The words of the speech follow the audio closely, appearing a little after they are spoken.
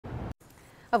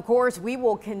Of course, we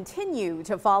will continue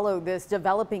to follow this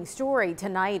developing story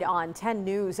tonight on 10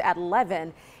 News at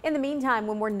 11. In the meantime,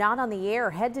 when we're not on the air,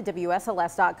 head to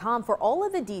WSLS.com for all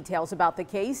of the details about the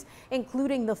case,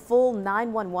 including the full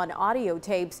 911 audio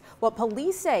tapes, what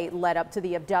police say led up to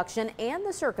the abduction, and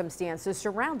the circumstances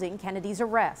surrounding Kennedy's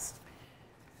arrest.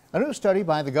 A new study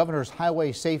by the Governor's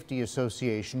Highway Safety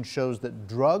Association shows that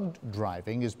drugged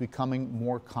driving is becoming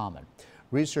more common.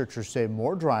 Researchers say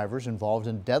more drivers involved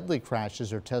in deadly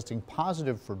crashes are testing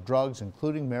positive for drugs,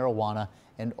 including marijuana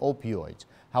and opioids.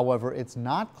 However, it's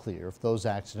not clear if those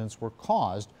accidents were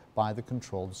caused by the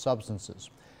controlled substances.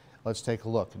 Let's take a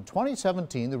look. In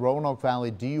 2017, the Roanoke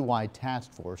Valley DUI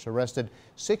Task Force arrested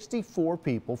 64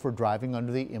 people for driving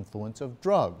under the influence of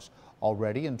drugs.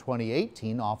 Already in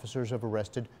 2018, officers have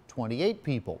arrested 28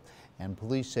 people, and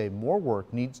police say more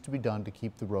work needs to be done to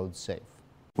keep the roads safe.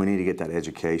 We need to get that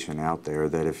education out there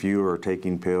that if you are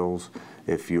taking pills,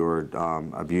 if you're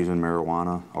abusing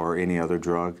marijuana or any other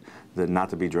drug, that not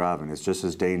to be driving. It's just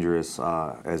as dangerous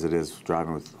as it is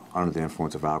driving under the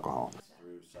influence of alcohol.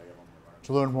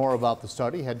 To learn more about the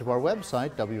study, head to our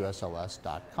website,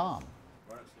 WSLS.com.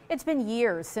 It's been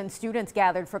years since students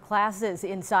gathered for classes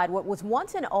inside what was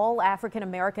once an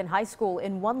all-African-American high school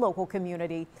in one local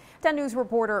community. 10 News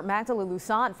reporter Magdala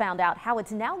Lusant found out how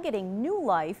it's now getting new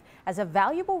life as a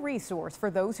valuable resource for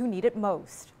those who need it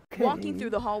most. Walking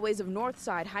through the hallways of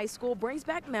Northside High School brings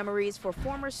back memories for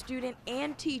former student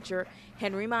and teacher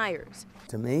Henry Myers.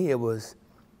 To me, it was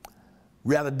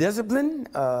rather disciplined.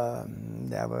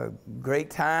 There were great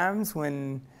times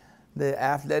when the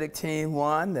athletic team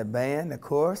won, the band, of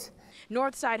course.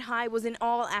 Northside High was an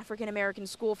all-African-American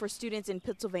school for students in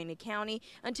Pittsylvania County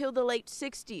until the late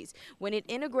 60s, when it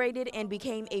integrated and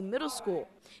became a middle school.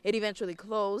 It eventually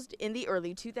closed in the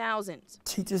early 2000s.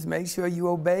 Teachers made sure you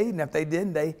obeyed, and if they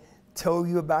didn't, they told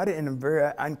you about it in a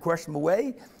very unquestionable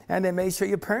way, and they made sure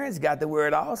your parents got the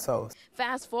word also.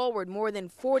 Fast forward more than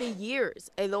 40 years,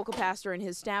 a local pastor and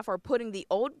his staff are putting the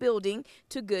old building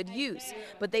to good use,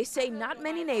 but they say not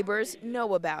many neighbors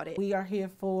know about it. We are here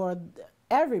for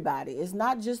everybody. It's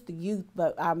not just the youth,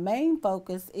 but our main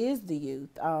focus is the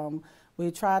youth. We're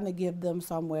trying to give them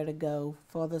somewhere to go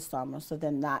for the summer so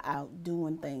they're not out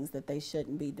doing things that they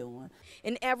shouldn't be doing.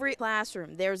 In every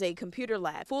classroom, there's a computer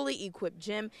lab, fully equipped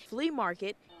gym, flea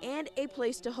market, and a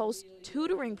place to host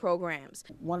tutoring programs.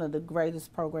 One of the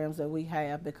greatest programs that we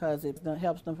have because it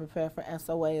helps them prepare for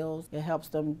SOLs. It helps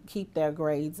them keep their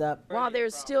grades up. While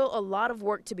there's still a lot of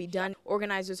work to be done,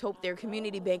 organizers hope their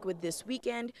community banquet this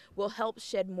weekend will help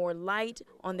shed more light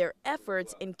on their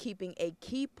efforts in keeping a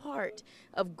key part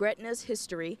of Gretna's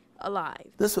history alive.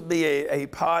 This will be a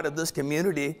part of this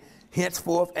community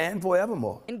henceforth and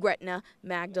forevermore. In Gretna,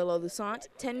 Magdala Lusant,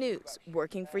 10 News,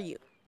 working for you.